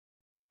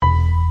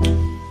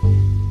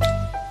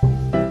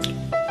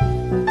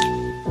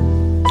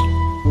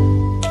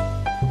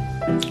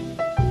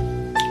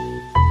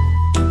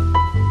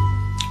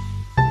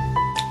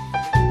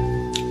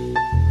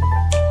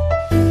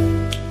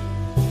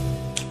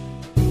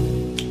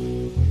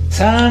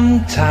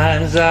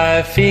Sometimes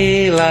I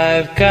feel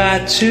I've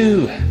got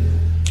to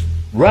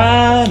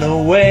run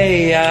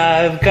away,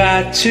 I've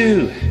got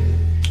to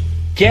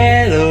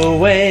get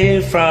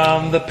away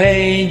from the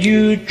pain.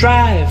 You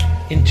drive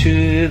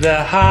into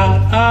the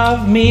heart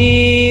of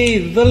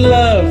me. The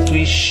love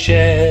we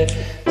share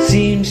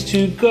seems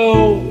to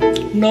go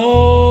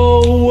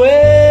nowhere,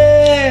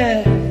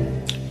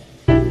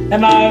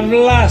 and I've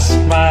lost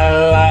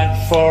my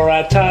life, for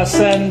I toss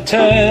and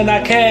turn.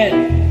 I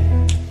can't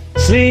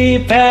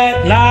sleep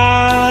at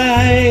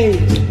night.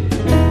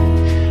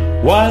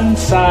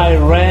 Once I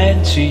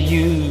ran to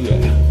you,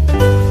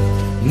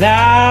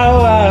 now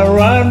I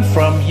run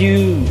from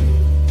you.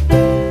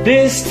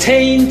 This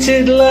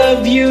tainted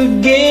love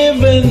you've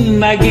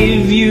given, I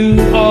give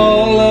you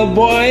all a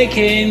boy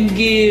can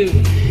give.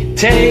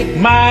 Take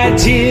my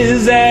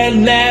tears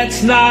and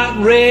that's not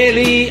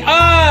really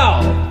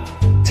all.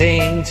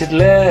 Tainted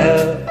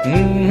love,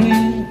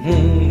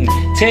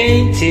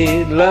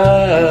 tainted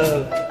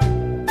love,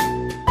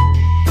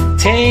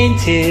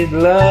 tainted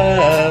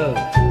love.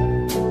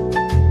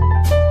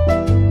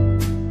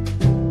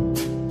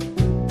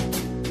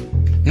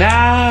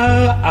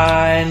 Now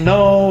I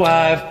know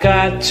I've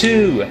got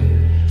to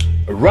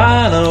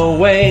run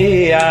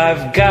away,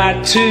 I've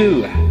got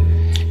to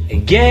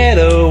get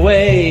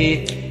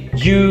away.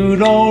 You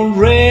don't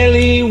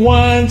really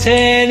want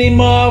any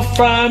more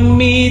from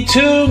me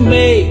to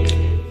make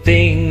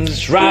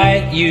things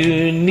right.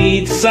 You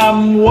need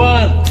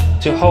someone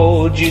to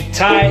hold you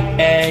tight,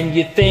 and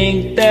you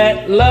think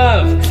that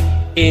love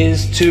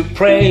is to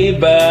pray,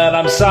 but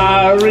I'm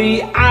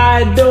sorry,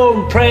 I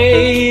don't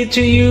pray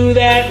to you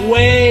that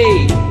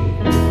way.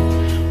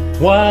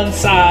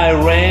 Once I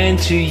ran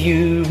to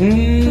you,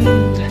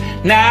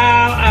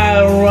 now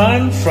I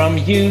run from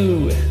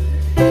you.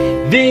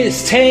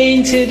 This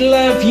tainted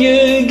love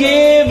you're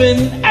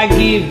given, I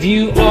give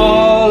you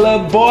all a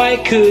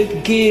boy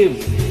could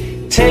give.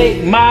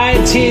 Take my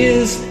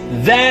tears,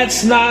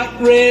 that's not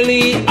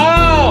really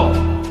all.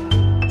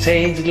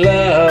 Tainted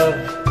love,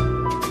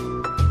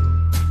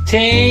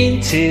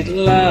 tainted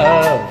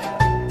love.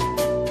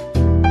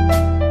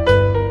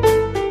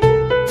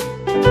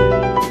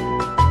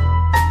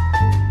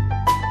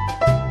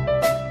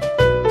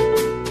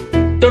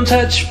 Don't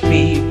touch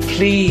me,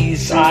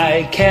 please,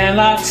 I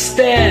cannot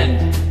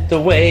stand the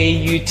way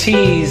you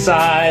tease.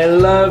 I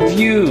love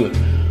you,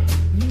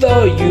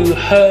 though you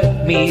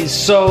hurt me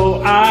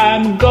so.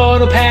 I'm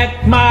gonna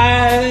pack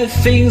my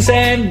things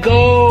and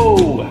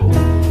go.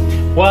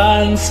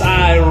 Once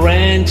I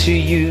ran to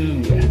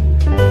you,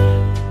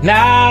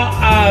 now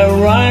I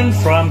run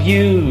from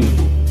you.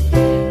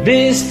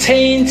 This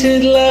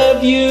tainted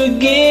love you've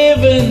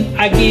given,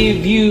 I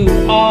give you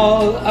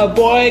all a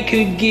boy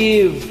could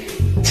give.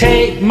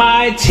 Take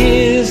my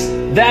tears,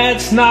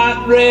 that's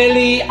not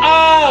really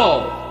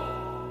all.